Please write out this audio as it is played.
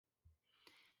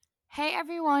Hey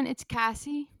everyone, it's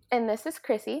Cassie, And this is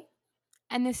Chrissy.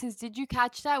 and this is Did You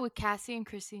Catch That with Cassie and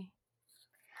Chrissy?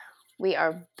 We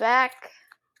are back.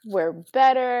 We're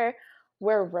better.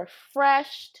 We're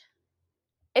refreshed.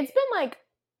 It's been like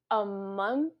a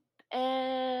month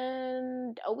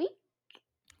and a week,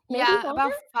 maybe Yeah,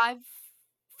 longer. about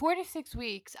 4 to 6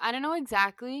 weeks. I don't know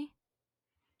exactly,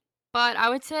 but I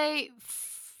would say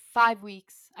 5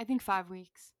 weeks. I think 5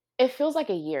 weeks. It feels like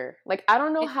a year. Like, I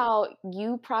don't know It how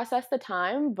you process the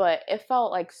time, but it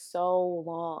felt like so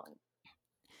long.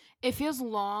 it feels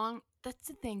long. That's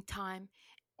the thing. Time.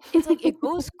 It's like it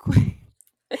goes quick.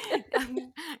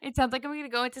 It sounds like I'm gonna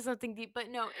go into something deep, but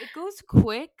no, it goes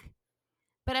quick.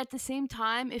 But at the same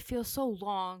time, it feels so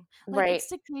long. Like Right. it's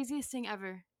the craziest thing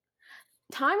ever.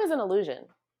 Time is an illusion.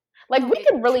 Like, No, we it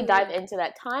could really truly dive is. into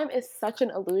that. Time is such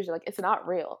an illusion. Like, it's not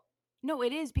real. No,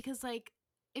 it is because like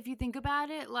if you think about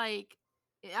it, like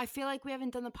I feel like we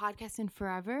haven't done the podcast in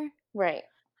forever. Right.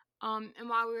 And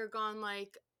while we were gone,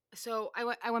 like so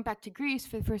I went back to Greece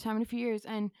for the first time in a few years,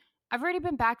 and I've already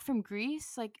been back from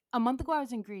Greece. Like a month ago, I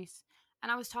was in Greece, and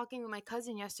I was talking with my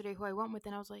cousin yesterday, who I went with,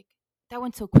 and I was like, that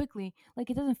went so quickly. Like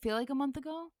it doesn't feel like a month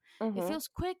ago. It Mm-hmm. feels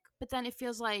quick, but then it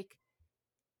feels like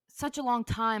such a long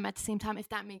time at the same time, if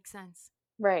that makes sense.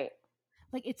 Right.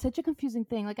 Like it's such a confusing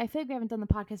thing. Like I feel like we haven't done the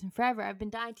podcast in forever. I've been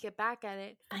dying to get back at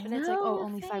it, I but then it's like, oh, know.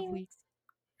 only five Same. weeks.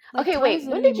 Like Okay, time is wait. When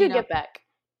literally did you made get up. back?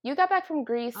 You got back from Uh,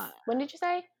 Greece. When did you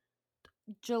say?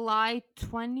 July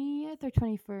 20th or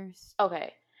 21st.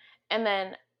 Okay. And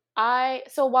then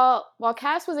while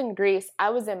Cass was in Greece, I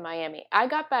was in Miami. I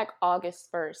got back August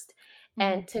 1st. Mm-hmm.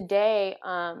 And today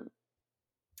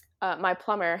my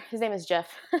plumber, his name is Jeff.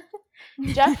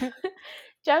 Jeff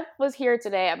Jeff was here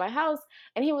today at my house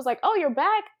and he was like, "Oh, you're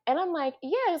back?" And I'm like, "Yeah."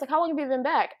 He was like, "How long have you been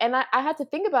back?" And I had to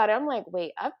think about it. I'm like,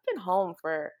 "Wait, I've been home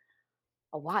for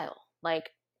a while." Like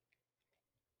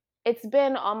it's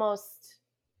been almost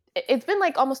it's been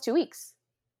like almost 2 weeks.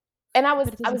 And I was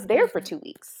But it I doesn't was feel there like for it. 2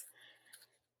 weeks.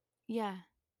 Yeah.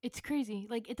 It's crazy.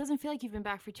 Like it doesn't feel like you've been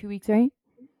back for 2 weeks, right?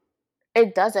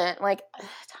 It doesn't. Like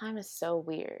time is so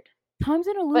weird. Time's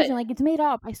an But illusion. Like it's made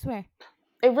up, I swear.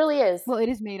 it really is. Well, it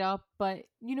is made up, but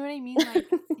you know what I mean? Like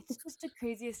it's just the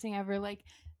craziest thing ever. Like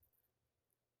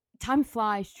time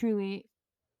flies truly,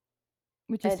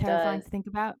 which is It terrifying does. to think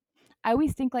about. I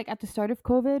always think like at the start of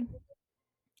COVID,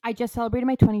 I just celebrated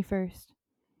my 21st.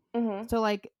 Mhm. So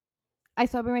like I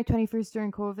celebrated my 21st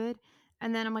during COVID,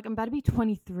 and then I'm like I'm about to be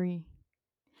 23.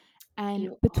 And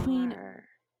You between are.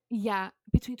 yeah,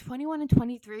 between 21 and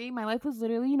 23, my life was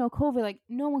literally, COVID, like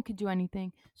no one could do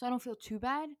anything. So I don't feel too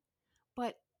bad,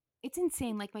 but it's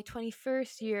insane like my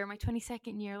 21st year, my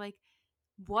 22nd year, like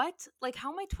what? Like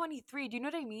how am I 23? Do you know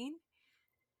what I mean?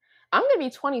 I'm going to be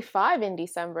 25 in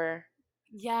December.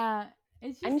 Yeah,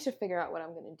 it's I need just to figure out what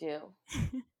I'm going to do.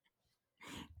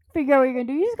 figure out what you're going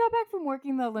to do. You just got back from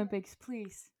working the Olympics,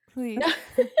 please. Please.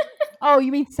 Oh,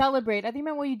 you mean celebrate. I think you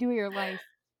meant what you do with your life.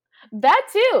 That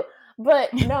too.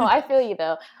 But no, I feel you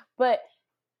though. But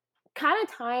kind of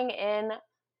tying in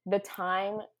the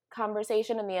time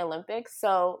conversation in the Olympics.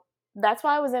 So that's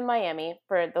why I was in Miami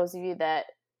for those of you that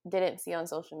didn't see on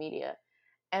social media.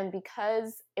 And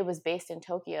because it was based in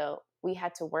Tokyo, we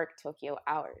had to work Tokyo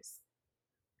hours.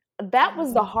 Oh That my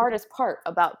was the god. hardest part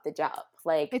about the job.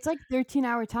 Like, It's like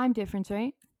 13-hour time difference,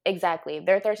 right? exactly.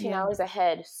 They're 13 Yeah. hours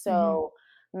ahead. Mhm. So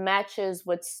matches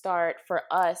would start for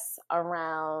us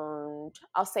around,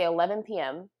 I'll say 11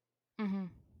 p.m. Mhm.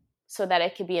 so that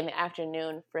it could be in the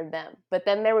afternoon for them. But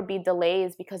then there would be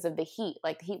delays because of the heat.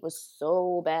 Like the heat was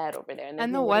so bad over there and the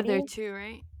And the weather humidity. too,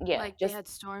 right? Yeah, Like they just had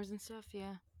storms and stuff,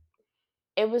 yeah.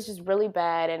 it was just really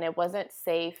bad and it wasn't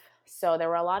safe. So there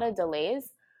were a lot of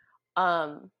delays.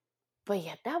 Um but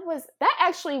yeah, that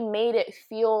actually made it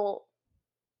feel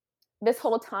this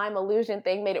whole time illusion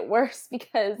thing made it worse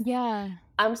because Yeah.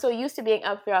 I'm so used to being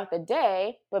up throughout the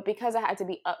day, but because I had to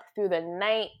be up through the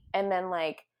night and then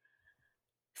like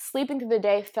sleeping through the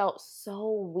day felt so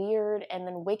weird and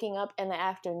then waking up in the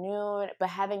afternoon but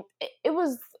having it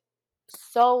was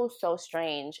so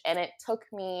strange and it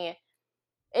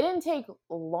didn't take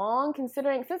long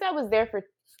considering since I was there for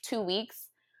 2 weeks.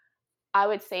 I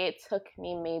would say it took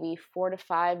me maybe 4 to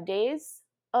 5 days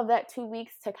of that 2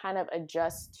 weeks to kind of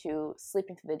adjust to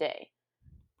sleeping through the day.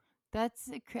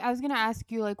 I was gonna ask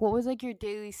you, like, what was like your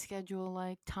daily schedule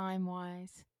like time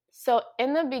wise? So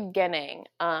in the beginning,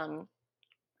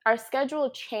 our schedule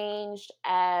changed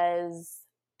as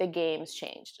the games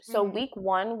changed. So Mm-hmm. week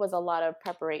one was a lot of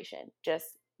preparation,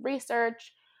 just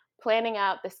research, planning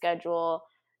out the schedule,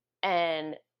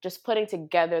 and just putting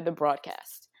together the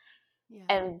broadcast. Yeah.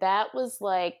 And that was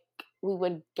like we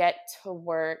would get to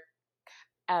work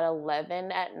at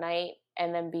 11 at night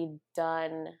and then be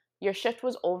done. Your shift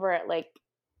was over at like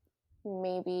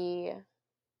maybe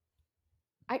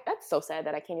that's so sad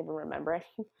that I can't even remember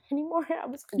anymore. I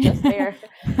was just there.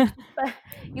 But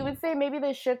you would say maybe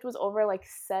the shift was over like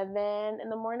 7 in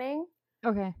the morning.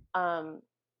 Okay. Um,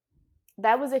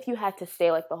 that was if you had to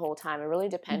stay like the whole time. It really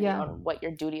depended Yeah. on what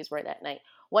your duties were that night.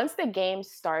 Once the game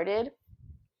started,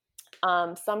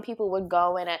 some people would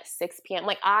go in at 6 p.m.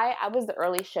 Like I was the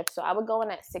early shift, so I would go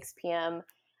in at 6 p.m.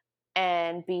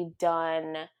 and be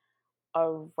done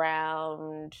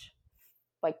around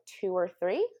like 2 or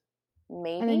 3,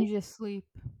 And then maybe. you just sleep.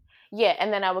 Yeah,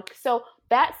 and then I would. So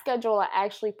that schedule I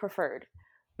actually preferred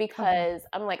Okay. because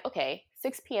I'm like, okay,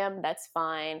 6 p.m. That's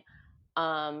fine.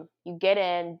 You get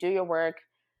in, do your work.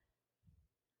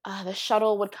 The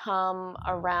shuttle would come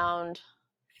around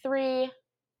 3.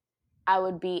 I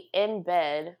would be in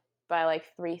bed by like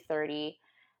 3:30.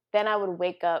 Then I would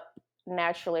wake up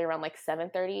naturally around like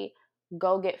 7:30,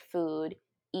 go get food,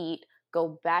 eat,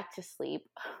 go back to sleep,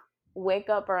 wake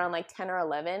up around like 10 or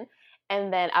 11,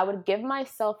 and then I would give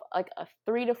myself like a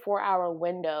 3 to 4 hour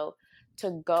window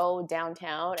to go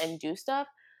downtown and do stuff.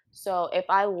 So if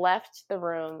I left the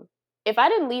room, if I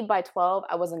didn't leave by 12,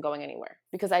 I wasn't going anywhere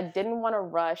because I didn't want to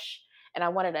rush and I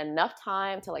wanted enough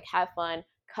time to like have fun,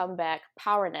 come back,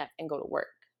 power nap and go to work.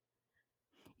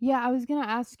 Yeah, I was gonna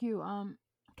ask you,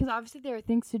 because obviously there are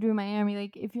things to do in Miami.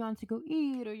 Like if you wanted to go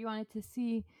eat or you wanted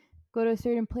to go to a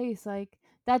certain place, like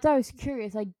that's why I was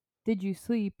curious. Like, did you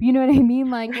sleep? You know what I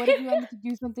mean? Like, what if you wanted to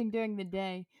do something during the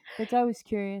day? That's why I was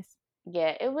curious.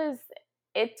 Yeah,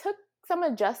 it took some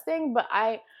adjusting, but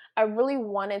I really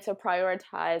wanted to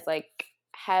prioritize like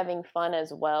having fun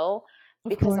as well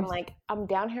Of because I'm course. like I'm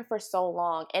down here for so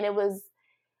long and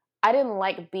I didn't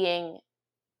like being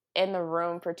in the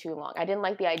room for too long. I didn't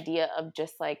like the idea of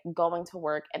just like going to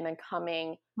work and then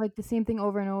coming. Like the same thing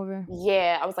over and over.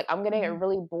 Yeah, I was like, I'm gonna Hmm. get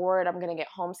really bored. I'm gonna get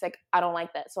homesick. I don't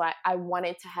like that. So I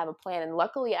wanted to have a plan. And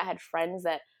luckily I had friends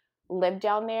that lived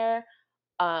down there.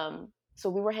 So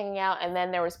we were hanging out and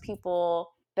then there was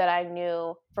people that I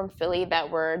knew from Philly that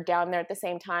were down there at the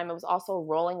same time. It was also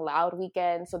Rolling Loud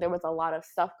weekend. So there was a lot of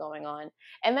stuff going on.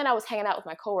 And then I was hanging out with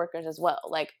my coworkers as well.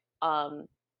 Like,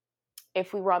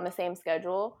 if we were on the same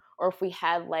schedule or if we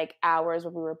had like hours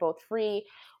where we were both free,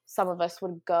 some of us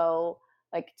would go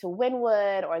like to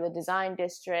Wynwood or the Design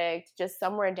District, just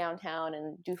somewhere downtown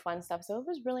and do fun stuff. So it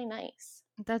was really nice.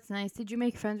 That's nice. Did you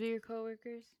make friends with your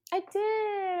coworkers? I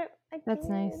did. I That's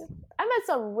nice. did. I met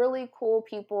some really cool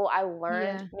people. I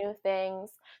learned Yeah. new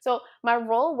things. So my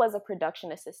role was a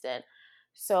production assistant.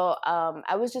 So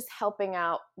I was just helping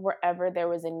out wherever there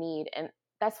was a need, and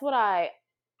that's what I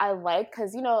like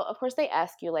because of course they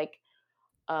ask you like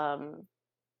um,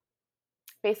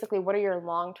 basically what are your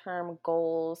long term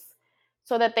goals,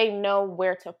 so that they know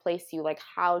where to place you, like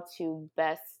how to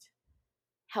best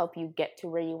help you get to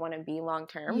where you want to be long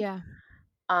term. Yeah.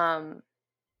 Um,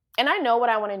 and I know what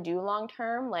I want to do long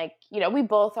term. Like, we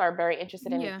both are very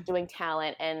interested in Yeah. doing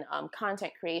talent and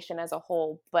content creation as a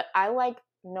whole, but I like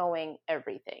knowing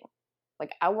everything.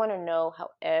 Like, I want to know how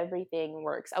everything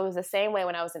works. I was the same way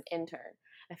when I was an intern.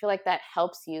 I feel like that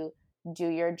helps you do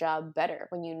your job better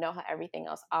when you know how everything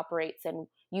else operates and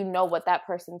you know what that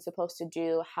person's supposed to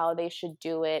do, how they should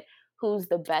do it, who's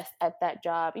the best at that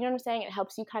job. You know what I'm saying? It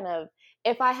helps you kind of,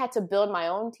 if I had to build my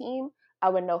own team, I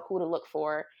would know who to look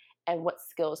for and what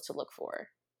skills to look for.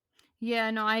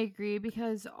 Yeah, no, I agree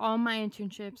because all my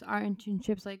internships are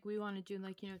internships like we want to do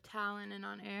like, talent and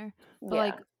on air. But Yeah.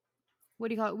 like what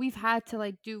do you call it? We've had to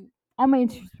like do all my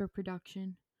internships for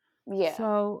production. Yeah.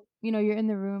 So, you're in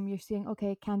the room, you're seeing,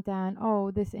 okay, count down,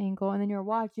 oh, this angle, and then you're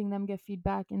watching them get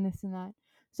feedback and this and that.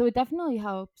 So it definitely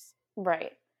helps.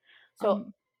 Right. So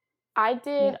Um I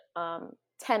yeah. did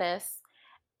tennis,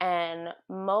 and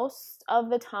most of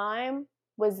the time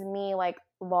was me like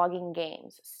logging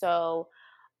games. So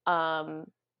um,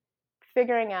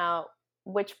 figuring out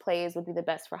which plays would be the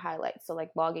best for highlights. So like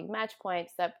logging match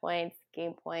points, set points,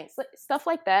 game points, stuff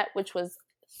like that, which was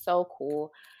so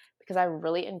cool because I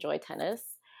really enjoy tennis,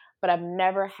 but I've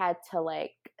never had to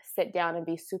like sit down and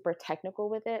be super technical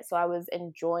with it. So I was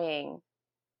enjoying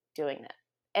doing that.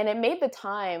 And it made the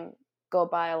time go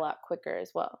by a lot quicker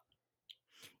as well.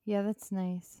 Yeah, that's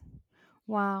nice.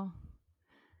 Wow.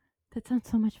 That sounds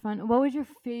so much fun. What was your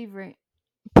favorite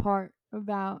part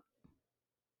about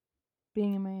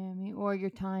being in Miami or your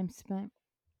time spent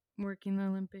working the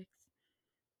Olympics?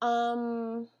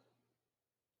 Um,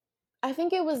 I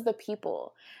think it was the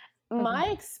people. Okay. My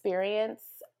experience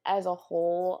as a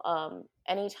whole,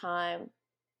 anytime,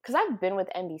 because I've been with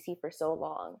NBC for so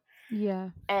long,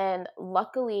 Yeah. and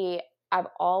luckily, I've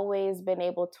always been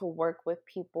able to work with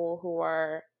people who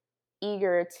are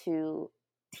eager to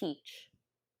teach,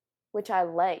 which I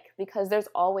like because there's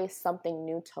always something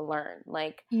new to learn.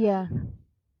 Like, Yeah.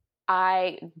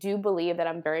 I do believe that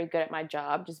I'm very good at my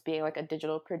job, just being like a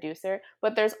digital producer,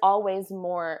 but there's always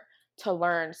more to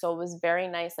learn. So it was very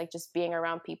nice, like just being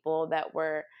around people that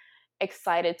were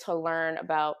excited to learn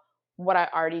about what I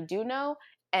already do know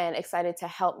and excited to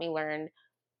help me learn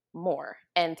more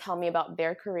and tell me about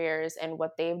their careers and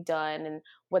what they've done and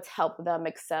what's helped them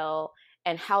excel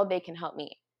and how they can help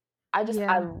me. I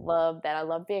Yeah. love that. I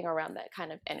love being around that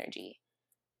kind of energy.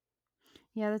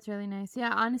 Yeah, that's really nice.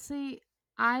 Yeah, honestly,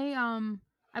 I've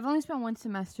only spent one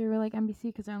semester with like NBC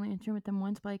because I only interned with them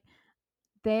once, but like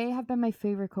they have been my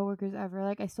favorite coworkers ever.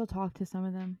 Like I still talk to some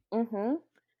of them. Mhm.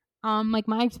 Like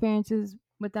my experiences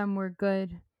with them were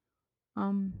good.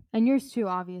 And yours too,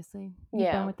 obviously. You've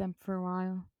been Yeah. with them for a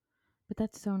while. But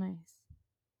that's so nice.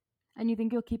 And you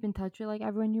think you'll keep in touch with like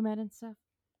everyone you met and stuff?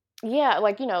 Yeah,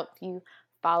 like, you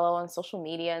follow on social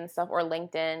media and stuff or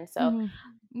LinkedIn. So, Mhm.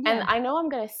 and Yeah. I know I'm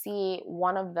going to see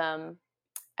one of them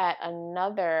at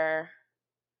I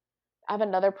have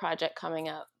another project coming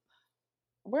up.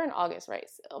 We're in August, right?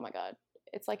 Oh my God.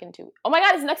 It's like in two. Oh my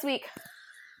God, it's next week.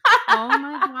 Oh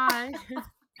my god.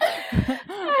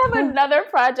 I have another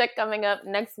project coming up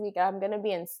next week. I'm going to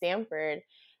be in Stanford,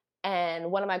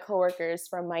 and one of my coworkers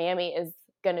from Miami is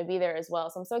going to be there as well.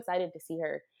 So I'm so excited to see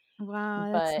her. Wow,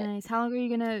 that's But nice. How long are you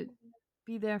gonna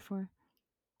be there for?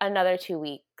 another 2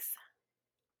 weeks.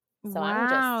 So I'm Wow,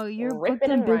 just you're booked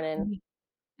ripping and and running. busy.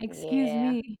 Excuse Yeah.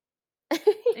 me.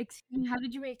 Excuse me, how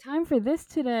did you make time for this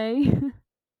today?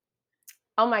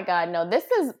 Oh my God, no, this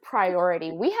is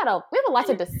priority. We have a lot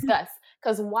to discuss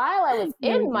because while I was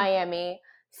Yeah, we in do. Miami,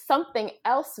 something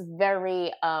else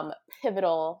very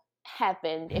pivotal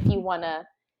happened. If you wanna,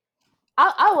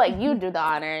 I'll let you do the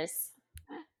honors.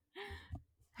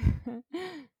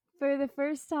 For the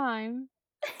first time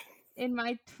in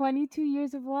my 22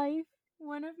 years of life,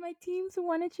 one of my teams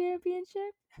won a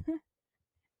championship.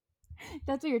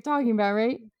 That's what you're talking about,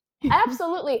 right?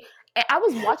 Absolutely. And I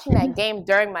was watching that game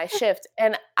during my shift,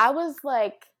 and I was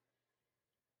like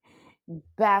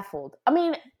baffled. I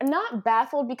mean, not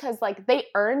baffled because like they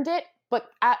earned it, but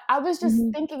I was just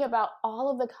Mhm. thinking about all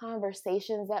of the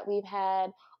conversations that we've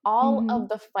had, all of Mhm.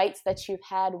 the fights that you've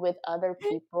had with other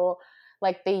people,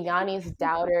 like the Yanni's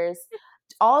doubters,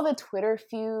 all the Twitter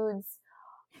feuds,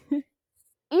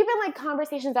 even like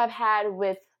conversations I've had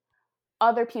with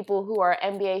other people who are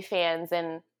NBA fans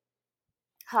and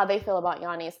how they feel about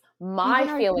Yannis, my Even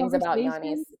our feelings about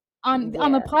Yannis. conversations on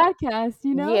the Yeah. podcast,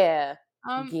 you know? Yeah.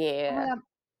 Oh my Yeah. god,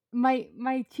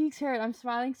 my cheeks hurt. I'm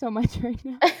smiling so much right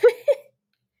now.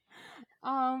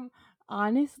 Um,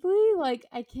 honestly, like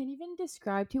I can't even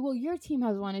describe to you. Well, your team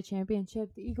has won a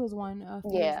championship. The Eagles won a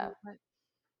few years Yeah. ago, but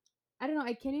I don't know.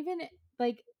 I can't even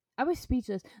like. I was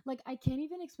speechless. Like I can't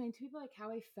even explain to people like how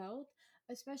I felt.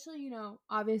 Especially,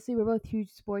 obviously we're both huge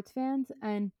sports fans,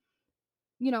 and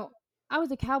you know, I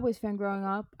was a Cowboys fan growing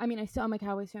up. I mean, I still am a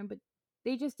Cowboys fan, but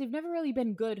they've never really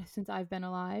been good since I've been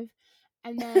alive.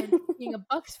 And then being a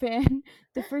Bucks fan,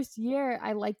 the first year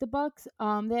I liked the Bucks.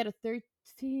 They had a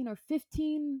 13 or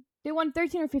 15. They won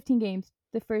 13 or 15 games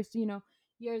the first,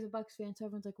 year as a Bucks fan. So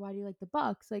everyone's like, "Why do you like the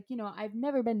Bucks?" Like, I've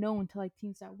never been known to like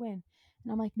teams that win.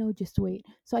 And I'm like, "No, just wait."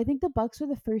 So I think the Bucks were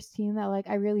the first team that like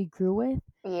I really grew with.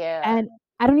 Yeah. And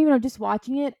I don't even know, just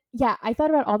watching it, yeah, I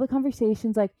thought about all the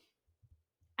conversations like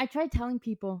I tried telling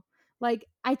people, like,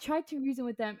 I tried to reason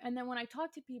with them, and then when I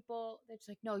talk to people, they're just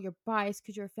like, "No, you're biased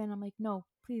because you're a fan." I'm like, "No,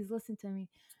 please listen to me."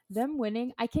 Them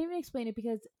winning, I can't even explain it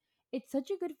because it's such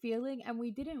a good feeling, and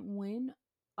we didn't win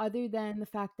other than the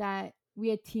fact that we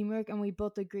had teamwork and we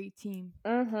built a great team.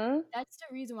 Mhm. That's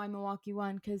the reason why Milwaukee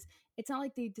won because it's not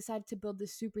like they decided to build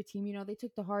this super team. They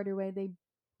took the harder way.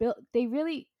 They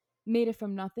really made it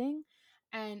from nothing,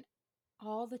 and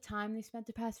all the time they spent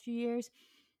the past few years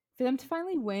for them to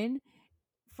finally win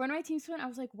for one of my teams to win, I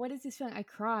was like, "What is this feeling?" I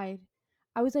cried.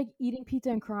 I was like eating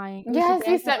pizza and crying. It was the Yes,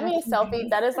 day you I got sent back me a from selfie. Greece.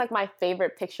 That is like my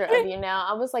favorite picture of you now.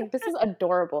 I was like, this is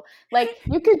adorable. Like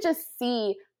you could just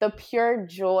see the pure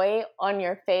joy on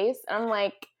your face. And I'm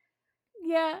like,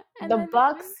 Yeah, and the then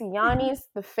Bucks, Giannis,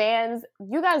 the fans,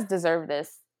 you guys deserve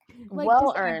this. like Well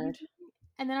just earned. everything.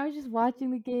 And then I was just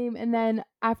watching the game, and then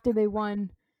after they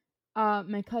won,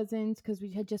 my cousins, because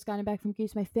we had just gotten back from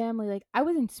Greece, my family, like I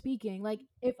wasn't speaking. Like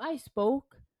if I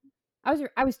spoke,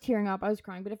 I was tearing up, I was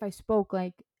crying. But if I spoke,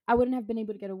 like I wouldn't have been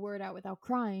able to get a word out without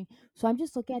crying. So I'm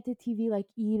just looking at the TV, like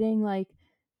eating, like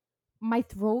my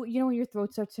throat. When your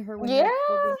throat starts to hurt when you're Yeah. like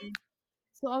holding it.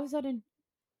 So all of a sudden,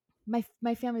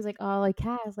 my family's like, "Oh, like,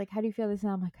 Cass, like, how do you feel this?"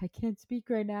 And I'm like, "I can't speak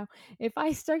right now. If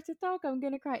I start to talk, I'm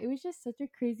gonna cry." It was just such a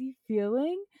crazy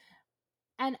feeling,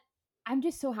 and I'm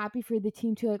just so happy for the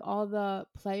team too, like, all the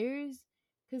players,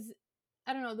 because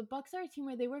I don't know, the Bucks are a team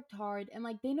where they worked hard and,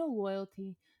 like, they know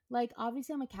loyalty. Like,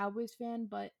 obviously, I'm a Cowboys fan,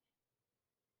 but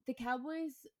the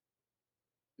Cowboys,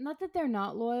 not that they're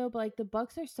not loyal, but, like, the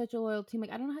Bucks are such a loyal team.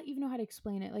 Like, I don't know even know how to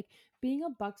explain it. Like, being a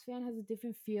Bucks fan has a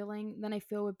different feeling than I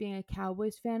feel with being a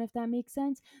Cowboys fan, if that makes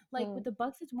sense. Like, with Mm. the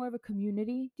Bucks, it's more of a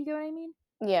community. Do you get what I mean?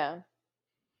 Yeah.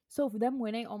 So for them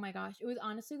winning, oh my gosh, it was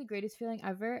honestly the greatest feeling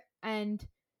ever. And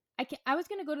I was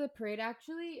gonna go to the parade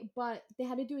actually, but they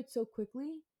had to do it so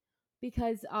quickly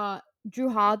because Drew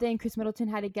Holiday and Chris Middleton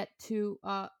had to get to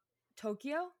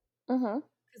Tokyo Mhm.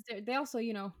 because they also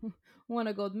won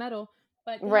a gold medal,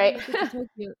 but they had to Right. make it to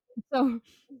Tokyo. So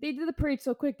they did the parade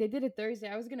so quick. They did it Thursday.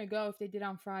 I was gonna go if they did it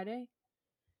on Friday,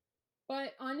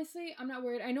 but honestly, I'm not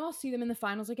worried. I know I'll see them in the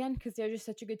finals again because they're just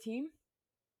such a good team.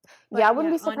 Yeah, I But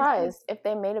wouldn't yeah, be honestly, surprised if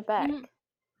they made it mhm. back.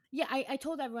 Yeah, I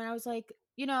told everyone, I was like,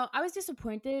 I was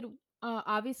disappointed.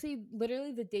 Obviously,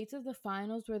 literally the dates of the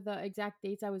finals were the exact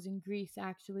dates I was in Greece,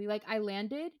 actually. Like, I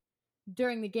landed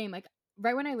during the game. Like,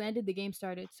 right when I landed, the game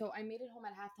started. So I made it home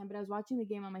at halftime, but I was watching the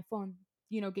game on my phone,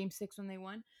 game six when they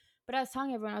won. But I was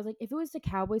telling everyone, I was like, if it was the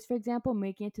Cowboys, for example,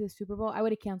 making it to the Super Bowl, I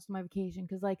would have canceled my vacation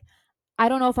because, like, I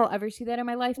don't know if I'll ever see that in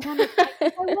my lifetime. Like, I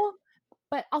think I will,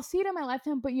 but I'll see it in my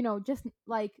lifetime. But, just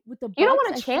like with the You don't Bucks,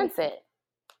 want I to feel like chance it.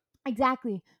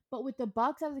 exactly. But with the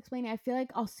Bucks, I was explaining, I feel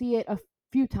like I'll see it a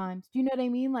few times. Do you know what I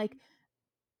mean? Like,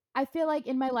 I feel like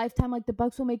in my lifetime, like the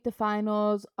Bucks will make the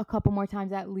finals a couple more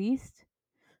times at least.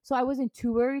 So I wasn't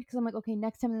too worried because I'm like, okay,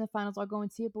 next time in the finals, I'll go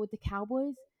and see it. But with the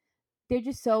Cowboys, they're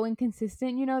just so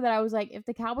inconsistent, that I was like, if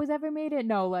the Cowboys ever made it,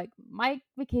 no, like my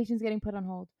vacation's getting put on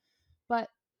hold. But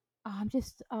I'm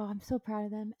so proud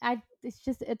of them.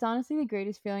 It's honestly the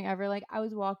greatest feeling ever. Like I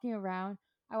walk around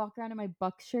in my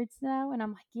Bucks shirts now, and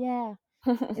I'm like, yeah,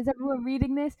 is everyone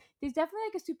reading this? There's definitely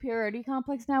like a superiority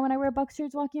complex now when I wear Bucks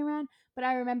shirts walking around. But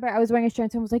I remember I was wearing a shirt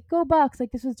and someone was like, "Go Bucks!"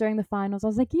 Like this was during the finals. I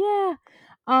was like, "Yeah."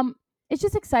 It's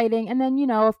just exciting. And then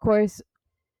of course,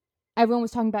 everyone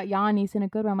was talking about Giannis in a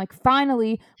good way. I'm like,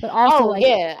 finally, but also Oh like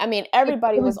yeah, I mean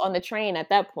everybody it was was on the train at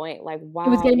that point. Like, it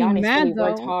was wow, getting me Giannis really mad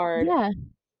worked though. hard. Yeah,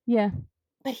 yeah,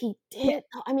 But he yeah. did.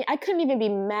 I mean, I couldn't even be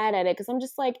mad at it because I'm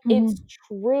just like, it's Hmm.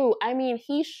 true. I mean,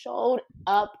 he showed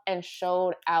up and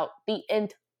showed out the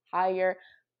entire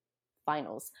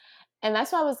finals. And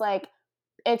that's why I was like,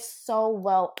 it's so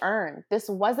well earned. This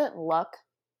wasn't luck.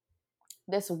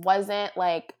 This wasn't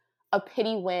like a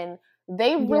pity win.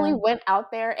 They really Yeah, went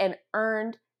out there and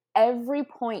earned every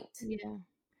point. yeah.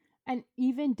 And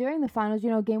even during the finals,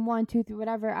 game one, two, three,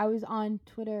 whatever, I was on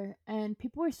Twitter and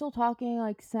people were still talking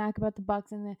like smack about the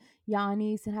Bucks and the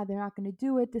Giannis and how they're not going to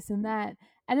do it, this and that.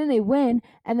 And then they win,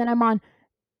 and then I'm on,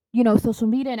 social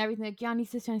media and everything like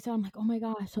Giannis this and so I'm like, oh my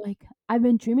gosh, like I've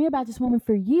been dreaming about this moment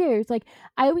for years. Like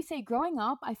I always say, growing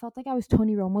up, I felt like I was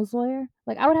Tony Romo's lawyer.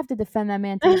 Like I would have to defend that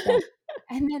man to the death.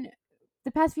 And then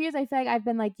the past few years, I feel like I've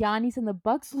been like Giannis and the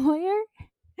Bucks lawyer.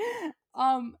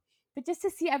 um, but just to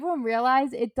see everyone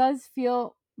realize it does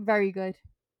feel very good.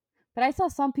 But I saw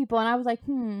some people and I was like,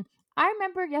 I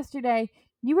remember yesterday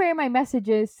you were in my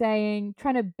messages saying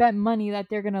trying to bet money that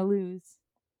they're gonna lose.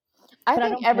 I But I think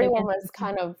don't bet everyone against was them.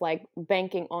 kind of like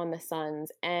banking on the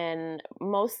Suns, and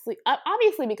mostly,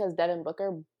 obviously, because Devin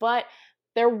Booker, but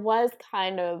there was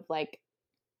kind of like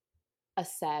a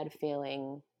sad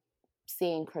feeling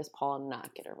seeing Chris Paul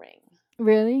not get a ring.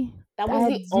 Really? That I was the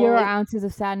had 0 only, ounces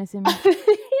of sadness in me.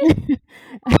 like,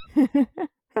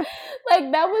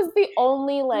 that was the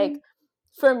only, like,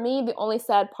 for me, the only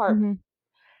sad part Mhm.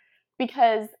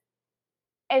 because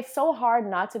it's so hard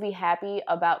not to be happy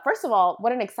about, first of all,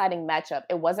 what an exciting matchup.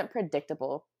 It wasn't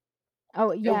predictable.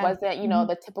 Oh, It yeah. wasn't, Mhm.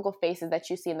 the typical faces that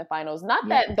you see in the finals. Not Yep.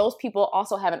 that those people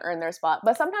also haven't earned their spot,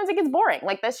 but sometimes it gets boring.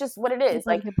 Like, that's just what it It is. does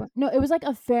Like, get no, it was like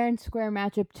a fair and square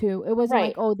matchup too. It wasn't like,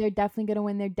 right. "Oh, they're definitely gonna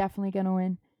win, they're definitely gonna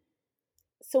win."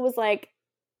 So it was like,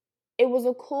 it was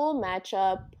a cool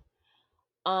matchup.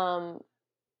 Um,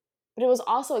 but it was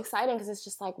also exciting because it's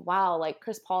just like, wow, like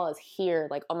Chris Paul is here.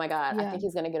 Like, oh my God, I Yeah. think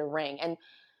he's gonna get a ring. And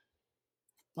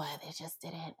but it just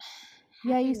didn't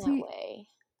Yeah, you happen that see, way.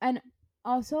 and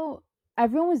also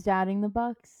everyone was doubting the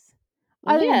Bucks.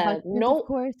 Other than Yeah, Bucks fans, of no,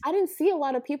 course. I didn't see a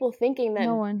lot of people thinking that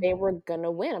No they one. were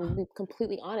gonna win. I'm gonna be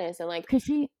completely honest. And like,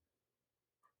 Chrissy,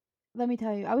 let me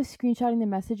tell you, I was screenshotting the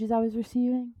messages I was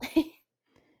receiving.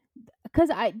 Because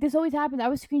this always happens. I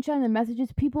was screenshotting the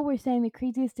messages. People were saying the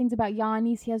craziest things about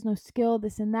Giannis. He has no skill,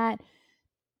 this and that.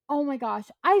 Oh my gosh.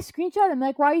 I screenshot them.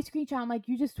 Like, why are you screenshotting? I'm like,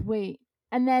 you just wait.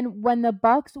 And then when the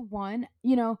Bucks won,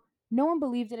 No one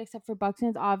believed it except for Bucks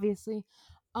fans, obviously.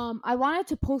 I wanted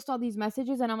to post all these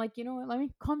messages, and I'm like, you know what? Let me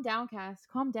calm down, Cass.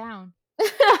 Calm down.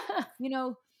 You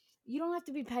know, you don't have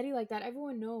to be petty like that.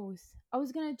 Everyone knows. I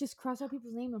was gonna just cross out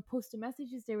people's name and post the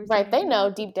messages they were Right, saying. they You don't know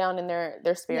have to. deep down in their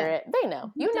Yeah, spirit. They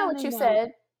know. deep You know down what they you know.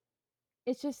 said.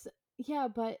 It's just yeah,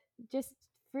 but just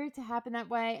for it to happen that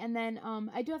way, and then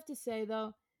I do have to say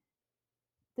though,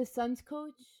 the Suns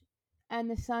coach and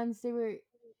the Suns they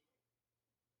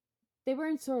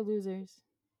weren't sore losers,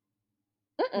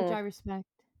 which Mm-mm. I respect.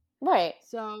 Right.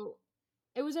 So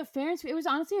it was a fair. It was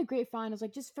honestly a great finals,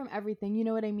 like just from everything. You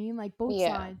know what I mean? Like both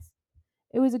Yeah. sides.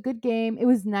 It was a good game. It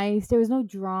was nice. There was no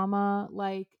drama.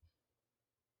 Like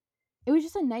it was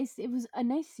just a nice. It was a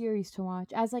nice series to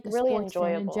watch as like a Really sports fan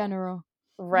in enjoyable. general.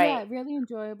 Right. Yeah, really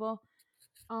enjoyable.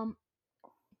 Um,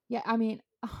 yeah, I mean,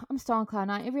 I'm still on cloud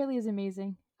nine. It really is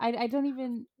amazing. I don't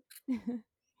even.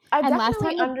 I And last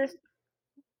definitely time, the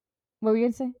what were you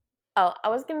gonna say? Oh, I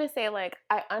was gonna say, like,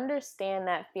 I understand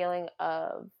that feeling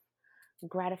of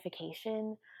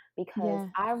gratification because Yeah.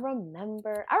 I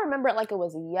remember it like it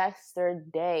was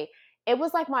yesterday. It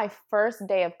was like my first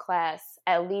day of class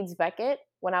at Leeds Beckett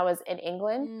when I was in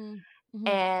England. Mm. Hmm.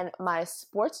 And my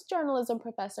sports journalism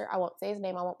professor, I won't say his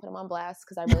name, I won't put him on blast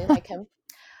because I really like him.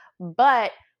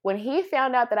 But when he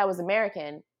found out that I was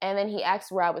American and then he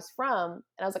asked where I was from, and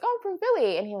I was like, oh, I'm from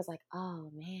Philly. And he was like,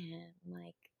 oh man,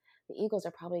 like the Eagles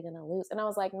are probably going to lose. And I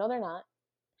was like, no, they're not.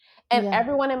 And Yeah.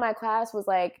 everyone in my class was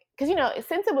like, because,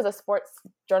 since it was a sports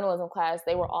journalism class,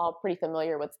 they were all pretty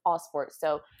familiar with all sports.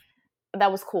 So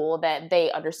that was cool that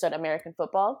they understood American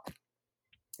football.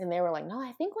 And they were like, no,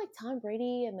 I think like Tom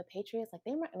Brady and the Patriots, like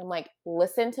they might. And I'm like,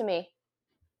 listen to me.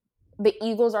 The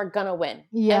Eagles are gonna win.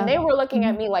 And Yeah. they were looking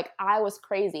at Hmm. me like I was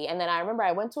crazy. And then I remember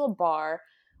I went to a bar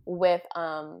with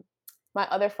my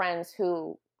other friends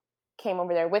who came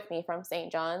over there with me from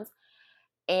St. John's.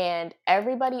 And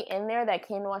everybody in there that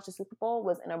came to watch the Super Bowl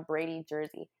was in a Brady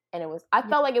jersey. And I Yeah.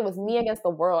 felt like it was me against the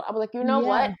world. I was like, you know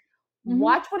what? Yeah. Hmm.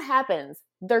 Watch what happens.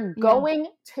 They're Yeah. going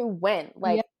to win. Yeah.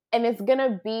 Like, and it's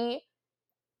gonna be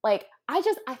like I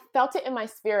felt it in my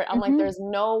spirit. I'm like, Hmm. there's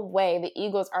no way the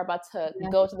Eagles are about to Yeah.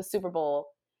 go to the Super Bowl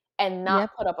and not Yep.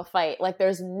 put up a fight. Like,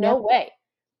 there's no Yep. way.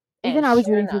 Even And I was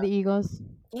sure rooting for the enough, Eagles.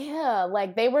 yeah,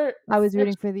 like they were I was such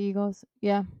rooting for the Eagles.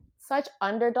 Yeah. such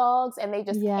underdogs, and they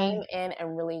just Yeah. came in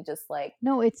and really just like.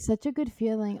 No, it's such a good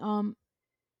feeling.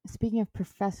 Speaking of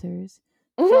professors,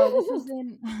 so this was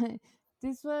in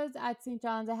this was at St.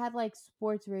 John's. I had like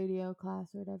sports radio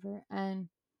class or whatever, and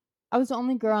I was the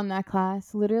only girl in that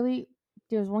class. Literally,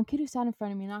 there was one kid who sat in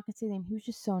front of me. Not gonna say his name. He was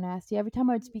just so nasty. Every time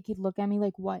I would speak, he'd look at me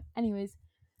like, "What?" Anyways,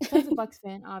 so I was a Bucks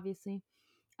fan, obviously,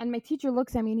 and my teacher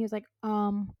looks at me and he was like,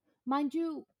 mind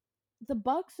you, the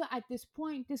Bucks at this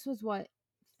point, this was what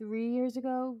 3 years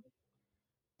ago.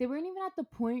 They weren't even at the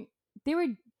point they were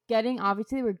getting.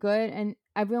 Obviously, they were good, and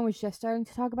everyone was just starting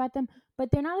to talk about them. But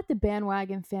they're not at the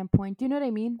bandwagon fan point. Do you know what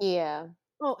I mean? Yeah.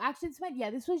 Oh, actually,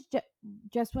 this was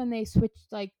just when they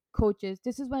switched like coaches.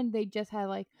 This is when they just had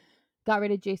like got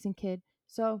rid of Jason Kidd.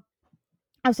 So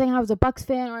I was saying I was a Bucks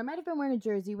fan, or I might have been wearing a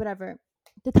jersey, whatever.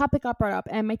 The topic got brought up,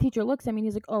 and my teacher looks at me and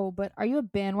he's like, "Oh, but are you a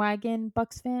bandwagon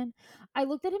Bucks fan?" I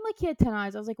looked at him like he had 10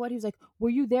 eyes. I was like, "What?" He was like, "Were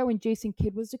you there when Jason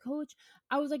Kidd was the coach?"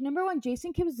 I was like, "Number one,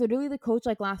 Jason Kidd was literally the coach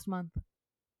like last month.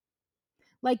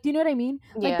 Like, do you know what I mean?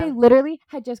 Like, they Yeah. literally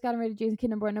had just gotten rid of Jason Kidd.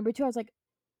 Number one, number two, I was like,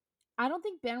 I don't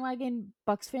think bandwagon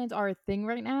Bucks fans are a thing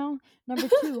right now. Number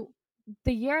two,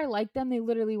 the year I liked them, they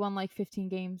literally won like 15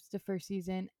 games the first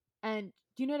season. And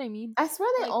do you know what I mean? I swear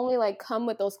they Like, only like come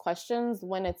with those questions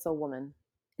when it's a woman.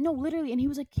 no, literally. And he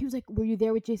was like, "Were you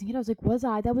there with Jason Kidd?" I was like, "Was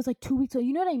I?" That was like 2 weeks ago.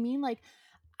 You know what I mean? Like,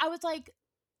 I was like,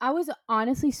 I was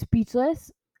honestly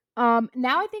speechless.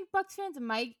 Now I think Bucks fans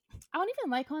might. I don't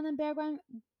even like calling them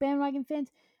bandwagon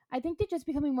fans. I think they're just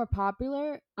becoming more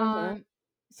popular. Hmm.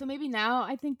 So maybe now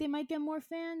I think they might get more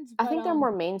fans, I but think they're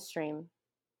more mainstream.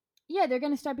 yeah, they're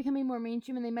gonna start becoming more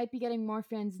mainstream, and they might be getting more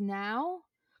fans now.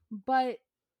 But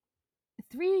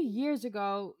 3 years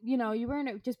ago, you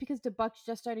weren't just because the Bucks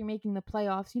just started making the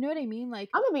playoffs. You know what I mean? Like,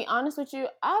 I'm gonna be honest with you.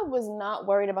 I was not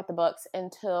worried about the Bucks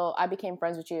until I became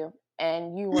friends with you,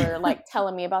 and you were like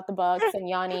telling me about the Bucks and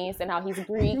Giannis and how he's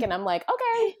Greek, and I'm like,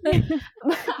 okay. yeah,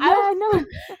 I know.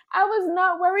 I was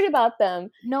not worried about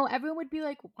them. No, everyone would be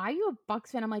like, "Why are you a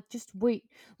Bucks fan?" I'm like, "Just wait.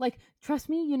 Like, trust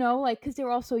me, like, because they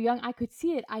were all so young, I could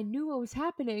see it. I knew what was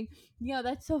happening."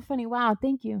 That's so funny. Wow,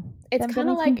 thank you. It's That kind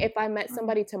of makes like me. if I met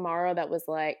somebody tomorrow that was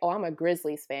like, "Oh, I'm a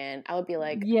Grizzlies fan," I would be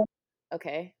like, Yeah,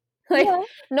 "Okay." Like, yeah,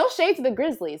 no shade to the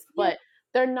Grizzlies, yeah. but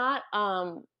they're not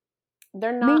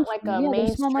they're not like Mainstream. a Yeah,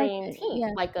 they're small mainstream market. team.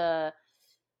 Yeah. Like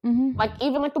Mm-hmm.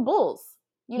 even like the Bulls.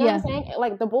 You know what I'm Yeah. saying?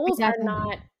 Like the Bulls are Exactly.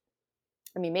 not.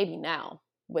 I mean, maybe now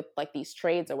with like these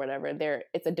trades or whatever, there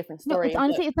it's a different No, it's story.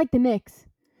 But honestly it's like the Knicks.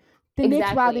 The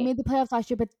Knicks, wow, they exactly, made the playoffs last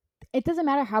year, but it doesn't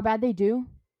matter how bad they do.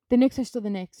 The Knicks are still the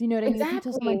Knicks. You know what I mean? If you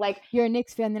tell exactly. someone Like you're a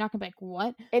Knicks fan, they're not gonna be like,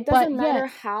 "What?" it But doesn't yeah, matter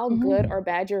how good mhm, or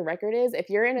bad your record is. If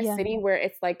you're in a yeah, city where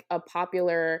it's like a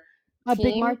popular a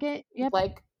big team, market. Yep,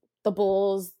 like the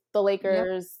Bulls, the yep,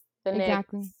 Lakers, the Knicks,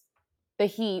 exactly. the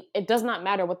Heat, it does not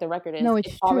matter what the record is. No, It's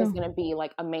it's always true. going to be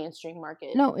like a mainstream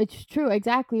market. No, it's true,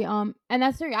 exactly. And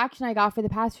that's the reaction I got for the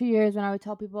past few years when I would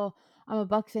tell people I'm a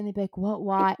Bucks fan. They'd be like, "What?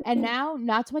 Why?" And now,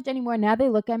 not so much anymore. Now they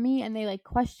look at me and they like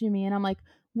question me, and I'm like,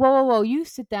 "Whoa, whoa, whoa! You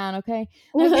sit down, okay?"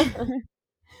 Like,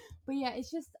 but yeah,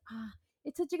 it's just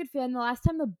it's such a good feeling. The last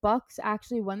time the Bucks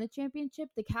actually won the championship,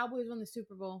 the Cowboys won the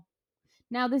Super Bowl.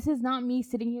 Now, this is not me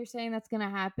sitting here saying that's gonna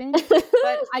happen,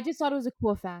 but I just thought it was a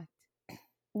cool fact.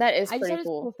 That is I just thought pretty it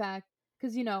was a cool cool. fact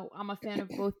because I'm a fan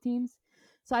of both teams,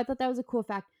 so I thought that was a cool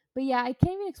fact. But yeah, I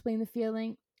can't even explain the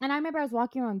feeling. And I remember I was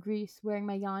walking around Greece wearing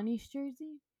my Giannis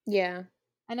jersey, Yeah.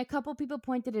 and a couple people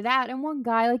pointed it out. And one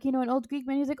guy, like an old Greek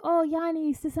man, he was like, "Oh,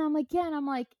 Giannis, this." And I'm like, "Yeah," and I'm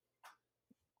like,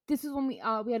 "This is when we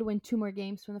had to win 2 more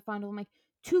games from the final." I'm like,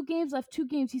 "2 games left, 2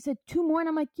 games." He said, "2 more," and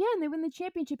I'm like, "Yeah," and they win the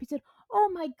championship. He said, "Oh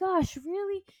my gosh,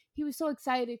 really?" He was so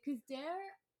excited because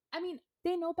I mean,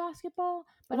 they know basketball,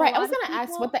 but a Right. I was lot of going to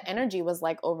ask what people, the energy was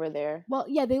like over there. well,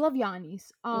 yeah, they love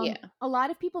Giannis. Yeah. A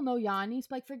lot of people know Giannis.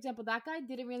 Like, for example, that guy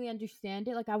didn't really understand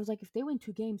it. Like, I was like, if they win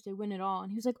 2 games, they win it all.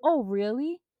 And he was like, oh,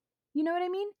 really? You know what I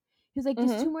mean? He was like,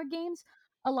 just two Mhm. more games.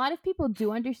 A lot of people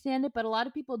do understand it, but a lot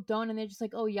of people don't, and they're just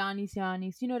like, oh, Giannis,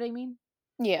 Giannis. You know what I mean?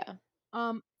 Yeah.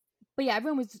 Um, but yeah,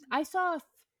 everyone was. I saw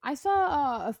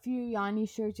a few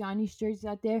Giannis jerseys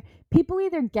out there. People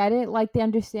either get it, like they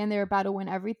understand they're about to win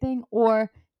everything,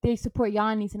 or they support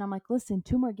Giannis. And I'm like, listen,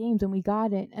 2 more games and we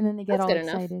got it, and then they get That's all good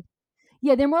enough. excited.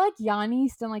 Yeah, they're more like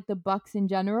Giannis than like the Bucks in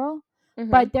general. Mhm.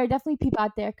 But there are definitely people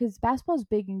out there because basketball's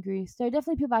big in Greece. There are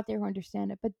definitely people out there who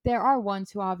understand it. But there are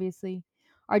ones who obviously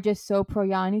are just so pro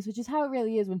Giannis, which is how it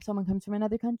really is when someone comes from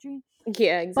another country.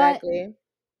 Yeah, But exactly.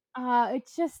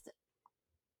 it's just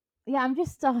yeah, I'm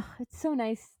just it's so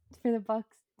nice for the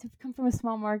Bucks to come from a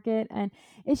small market, and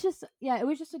it's just yeah, it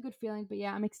was just a good feeling. But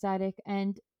yeah, I'm ecstatic,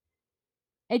 and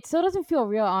it still doesn't feel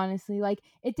real, honestly. Like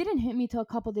it didn't hit me till a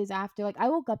couple days after. Like I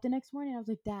woke up the next morning, and I was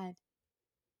like, Dad,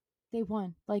 they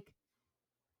won. Like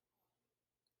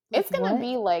It's going to what?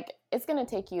 be like it's going to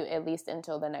take you at least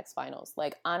until the next finals.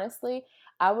 Like honestly,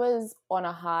 I was on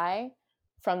a high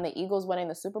from the Eagles winning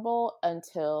the Super Bowl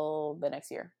until the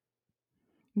next year.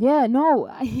 Yeah, no,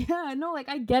 yeah, no. Like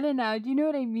I get it now. Do you know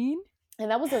what I mean?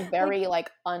 And that was a Like very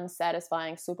like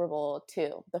unsatisfying Super Bowl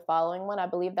too. The following one, I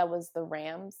believe that was the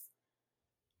Rams.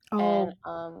 And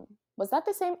oh was that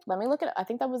the same? Let me look at it. I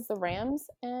think that was the Rams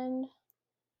and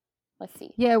let's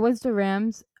see. yeah, it was the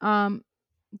Rams.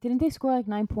 Didn't they score like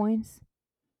 9 points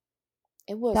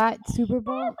It was that Super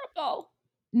Bowl? horrible.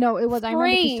 No, it was. I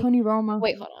remember because Free. Tony Romo.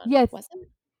 Wait, hold on. Yes, Was it?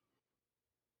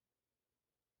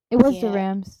 it was the Yeah.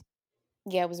 Rams.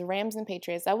 Yeah, it was Rams and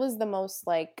Patriots. That was the most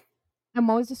like And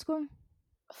what was the score?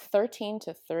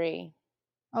 13-3.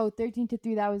 Oh,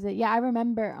 13-3. That was it. Yeah, I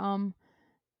remember.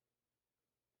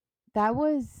 That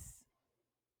was.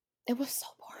 It was so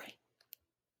boring.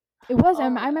 It was. Oh I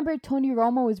my god. remember Tony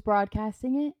Romo was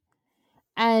broadcasting it,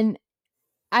 and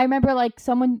I remember like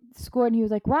someone scored, and he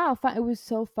was like, "Wow, it was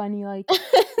so funny." Like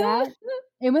that.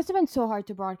 It must have been so hard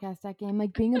to broadcast that game,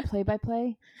 like being a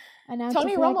play-by-play announcer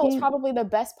Tony for that Romo was game. probably the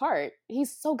best part.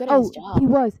 He's so good at his Oh, he job.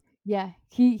 was. Yeah,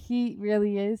 he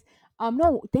really is.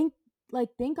 No, thank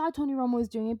God Tony Romo was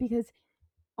doing it because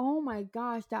oh my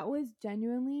gosh, that was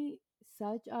genuinely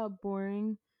such a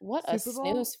boring What a Super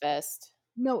Bowl. snooze fest.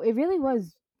 No, it really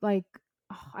was like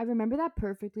I remember that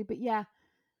perfectly. But yeah,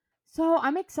 so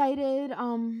I'm excited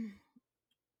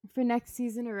for next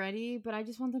season already, but I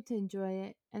just want them to enjoy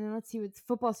it. And then let's see what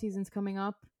football season's coming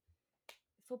up.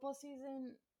 Football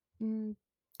season, mm,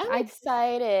 I'm I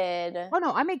excited. oh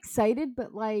no, I'm excited,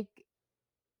 but like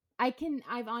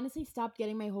I've honestly stopped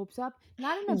getting my hopes up.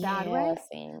 Not in a bad Yeah, way.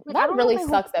 same. Like I That don't have really my hope.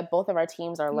 sucks that both of our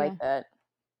teams are like Yeah, that.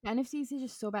 the NFC East is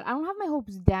just so bad. I don't have my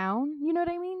hopes down. You know what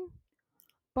I mean?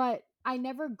 But I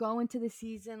never go into the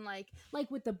season like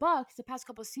with the Bucks. The past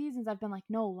couple seasons, I've been like,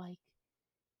 no, like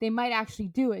they might actually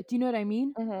do it. Do you know what I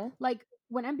mean? Mhm. Like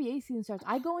when NBA season starts,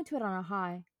 I go into it on a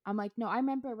high. I'm like, no, I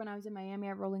remember when I was in Miami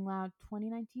at Rolling Loud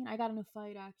 2019. I got in a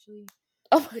fight actually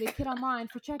Oh with a my kid online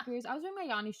for checkers. I was wearing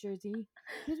my Giannis jersey.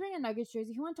 He was wearing a Nuggets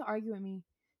jersey. He wanted to argue with me,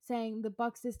 saying the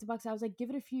Bucks this, the Bucks. I was like, give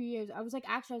it a few years. I was like,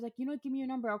 actually, I was like, you know what? Give me your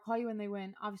number. I'll call you when they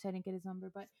win. Obviously, I didn't get his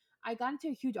number, but I got into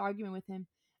a huge argument with him.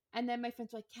 And then my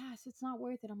friends were like, Cass, it's not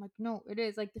worth it. I'm like, no, it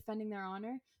is like defending their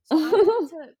honor. So I'm going god.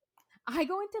 to I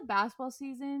go into basketball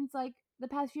seasons like the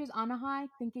past few years on a high,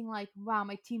 thinking like, wow,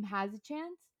 my team has a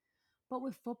chance. But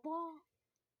with football,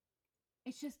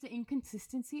 it's just the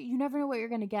inconsistency. You never know what you're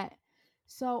gonna get.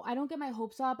 So I don't get my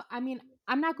hopes up. I mean,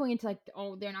 I'm not going into like,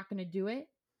 oh, they're not gonna do it.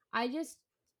 I just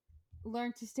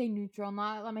learn to stay neutral,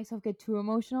 not let myself get too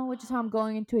emotional, which is how I'm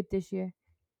going into it this year.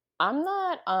 I'm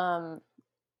not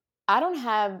I don't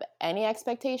have any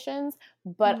expectations,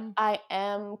 but Mm-hmm. I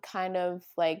am kind of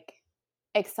like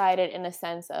excited in a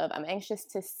sense of I'm anxious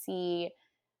to see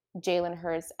Jalen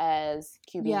Hurts as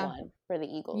Yeah, QB1 for the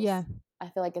Eagles. yeah. I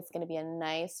feel like it's going to be a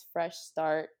nice, fresh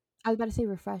start. I was about to say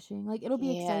refreshing. Like it'll be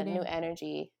Yeah, new exciting.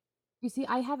 energy. You see,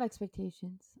 I have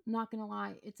expectations. I'm not gonna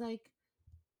lie. It's like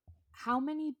how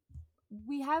many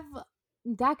we have.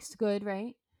 Dak's good,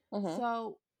 right? Hmm.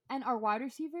 So and our wide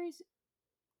receivers,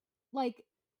 like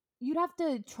you'd have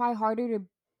to try harder to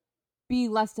be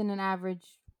less than an average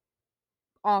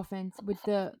offense with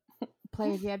the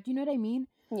players we have. Do you know what I mean?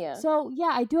 Yeah. So yeah,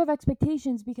 I do have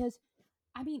expectations because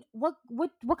I mean, what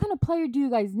kind of player do you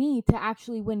guys need to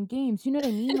actually win games? You know what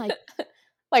I mean? Like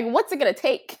Like, what's it going to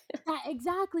take? that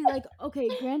exactly. Like okay,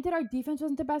 granted our defense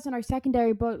wasn't the best in our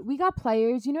secondary, but we got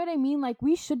players. You know what I mean? Like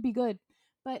we should be good.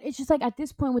 But it's just like at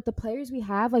this point with the players we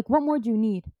have, like what more do you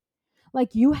need?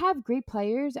 Like you have great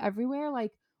players everywhere.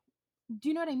 Like do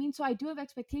you know what I mean? So I do have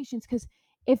expectations because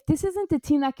if this isn't the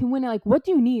team that can win it, like what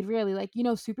do you need really? Like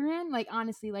Superman. Like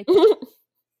honestly, like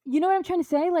you know what I'm trying to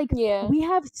say? Like Yeah. we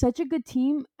have such a good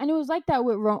team, and it was like that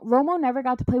with Romo. Never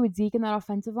got to play with Zeke in that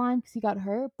offensive line because he got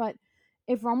hurt. But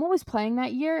if Romo was playing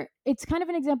that year, it's kind of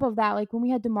an example of that. Like when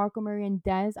we had DeMarco Murray and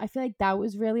Dez, I feel like that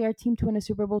was really our team to win a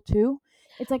Super Bowl too.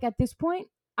 It's like at this point,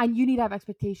 and you need to have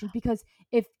expectations because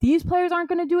if these players aren't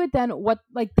going to do it, then what?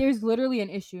 Like there's literally an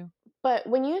issue. But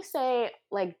when you say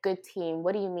like good team,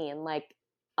 what do you mean? Like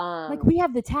we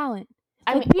have the talent,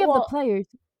 I like mean, we have the well, players.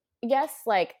 yes,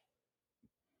 like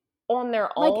on their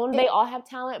Like own, they all have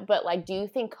talent, but like, do you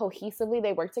think cohesively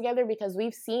they work together? Because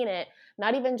we've seen it,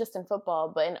 not even just in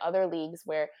football, but in other leagues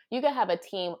where you could have a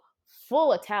team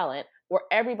full of talent where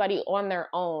everybody on their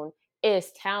own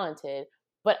is talented,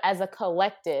 but as a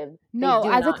collective, they no, do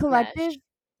as a not collective, mesh.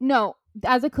 no,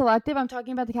 as a collective, I'm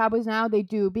talking about the Cowboys now. They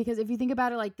do because if you think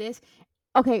about it like this,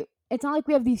 okay, it's not like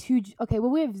we have these huge. Okay,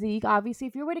 well we have Zeke. Obviously,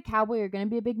 if you're with a Cowboy, you're gonna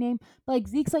be a big name. But like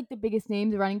Zeke's like the biggest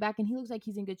name, the running back, and he looks like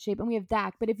he's in good shape. And we have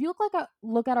Dak. But if you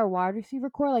look at our wide receiver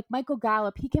core, like Michael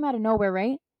Gallup, he came out of nowhere,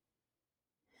 right?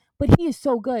 But he is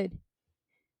so good.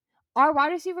 Our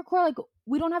wide receiver core, like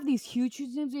we don't have these huge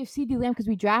names. We have CeeDee Lamb because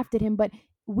we drafted him, but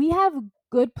we have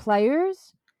good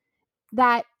players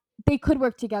that they could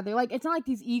work together. Like it's not like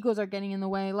these egos are getting in the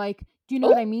way. Like, do you know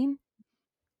what I Oh, mean?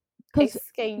 Because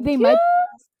they excuse might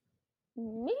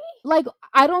me? like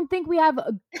I don't think we have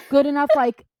a good enough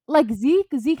like Zeke.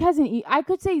 Zeke has an I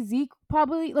could say Zeke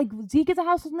probably like Zeke is a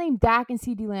household name. Dak and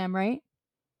CeeDee Lamb, right?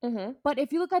 Mm-hmm. But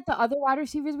if you look at the other wide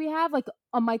receivers we have, like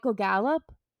a Michael Gallup,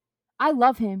 I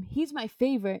love him. He's my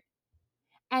favorite,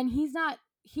 and he's not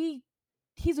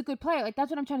he's a good player. Like that's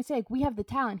what I'm trying to say. Like we have the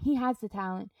talent. He has the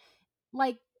talent.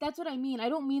 Like that's what I mean. I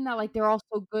don't mean that like they're all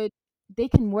so good. They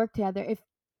can work together. If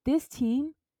this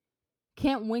team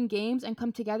can't win games and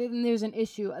come together, then there's an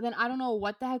issue. Then I don't know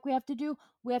what the heck we have to do.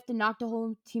 We have to knock the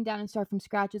whole team down and start from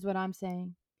scratch, is what I'm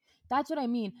saying. That's what I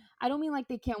mean. I don't mean like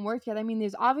they can't work together. I mean,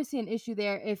 there's obviously an issue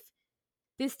there if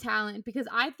this talent, because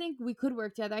I think we could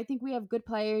work together. I think we have good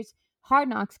players. Hard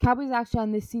Knocks. Cowboys are actually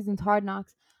on this season's Hard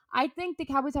Knocks. I think the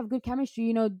Cowboys have good chemistry.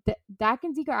 You know, Dak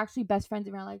and Zeke are actually best friends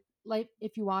around. Like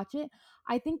if you watch it,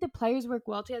 I think the players work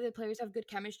well together. The players have good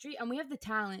chemistry, and we have the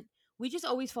talent. We just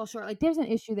always fall short. Like there's an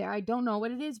issue there. I don't know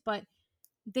what it is, but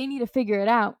they need to figure it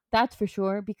out. That's for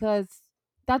sure. Because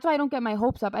that's why I don't get my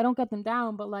hopes up. I don't get them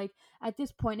down. But like at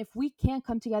this point, if we can't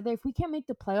come together, if we can't make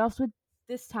the playoffs with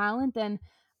this talent, then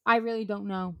I really don't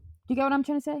know. Do you get what I'm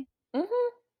trying to say? Mm-hmm.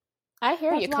 I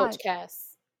hear That's you, Coach why.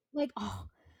 Cass. Like, oh,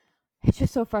 it's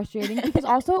just so frustrating. Because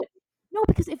also, no,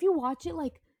 because if you watch it,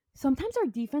 like sometimes our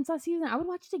defense last season, I would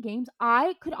watch the games.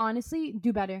 I could honestly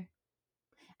do better.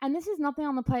 And this is nothing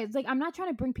on the play. It's like I'm not trying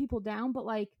to bring people down, but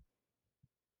like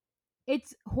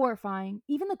it's horrifying.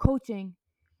 Even the coaching.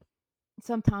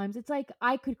 Sometimes it's like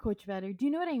I could coach better. Do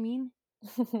you know what I mean?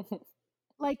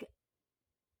 Like,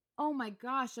 oh my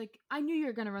gosh, like I knew you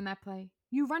were gonna run that play.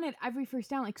 You run it every first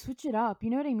down, like switch it up. You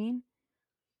know what I mean?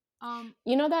 Um,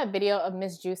 You know that video of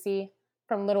Miss Juicy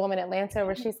from Little Women Atlanta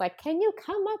where she's like, "Can you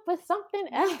come up with something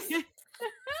else?"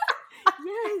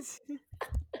 yes.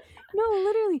 No,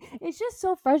 literally, it's just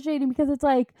so frustrating because it's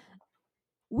like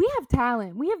we have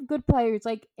talent, we have good players.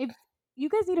 Like if you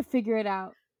guys need to figure it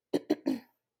out.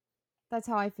 That's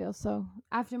how I feel. So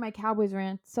after my Cowboys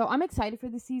rant, so I'm excited for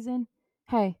the season.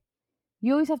 hey,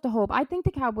 you always have to hope. I think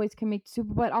the Cowboys can make the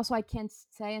Super Bowl, but also I can't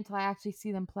say until I actually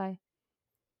see them play.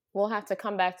 We'll have to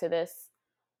come back to this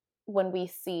when we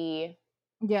see.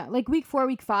 Yeah, like week 4,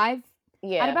 week 5. At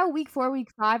Yeah. about week 4, week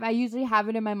 5, I usually have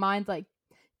it in my mind like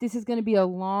this is gonna be a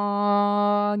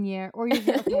long year. Or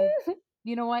usually, okay,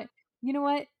 you know what? You know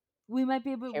what? Here We we might go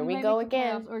make the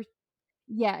playoffs. again. Or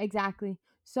yeah, exactly.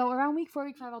 So around week 4,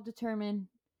 week 5, I'll determine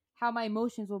how my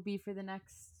emotions will be for the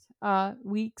next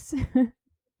weeks.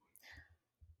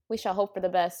 We shall hope for the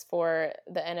best for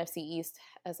the NFC East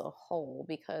as a whole,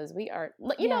 because we are.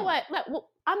 You know Yeah. what?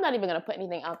 I'm not even going to put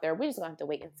anything out there. We're just going to have to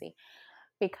wait and see,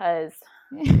 because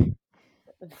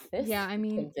this Yeah, I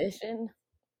mean, division,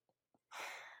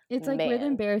 it's like we're the man,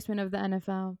 embarrassment of the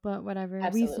NFL, but whatever.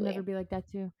 We used to never absolutely. be like that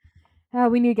too. Oh,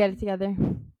 we need to get it together.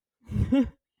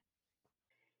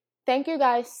 Thank you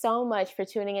guys so much for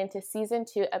tuning into season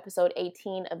 2, episode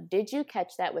 18 of Did You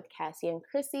Catch That with Cassie and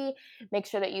Chrissy. Make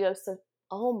sure that you have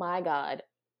oh my God.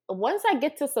 Once I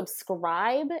get to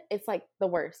subscribe, it's like the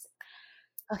worst.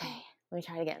 Okay, let me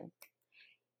try it again.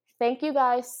 Thank you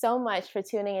guys so much for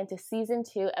tuning into season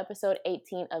 2, episode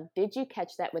 18 of Did You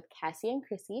Catch That with Cassie and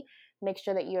Chrissy. Make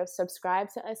sure that you have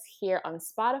subscribed to us here on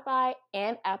Spotify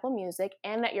and Apple Music,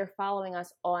 and that you're following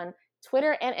us on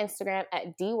Twitter and Instagram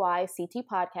at DYCT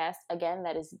Podcast. Again,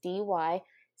 that is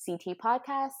DYCT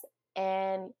Podcast.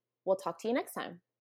 And we'll talk to you next time.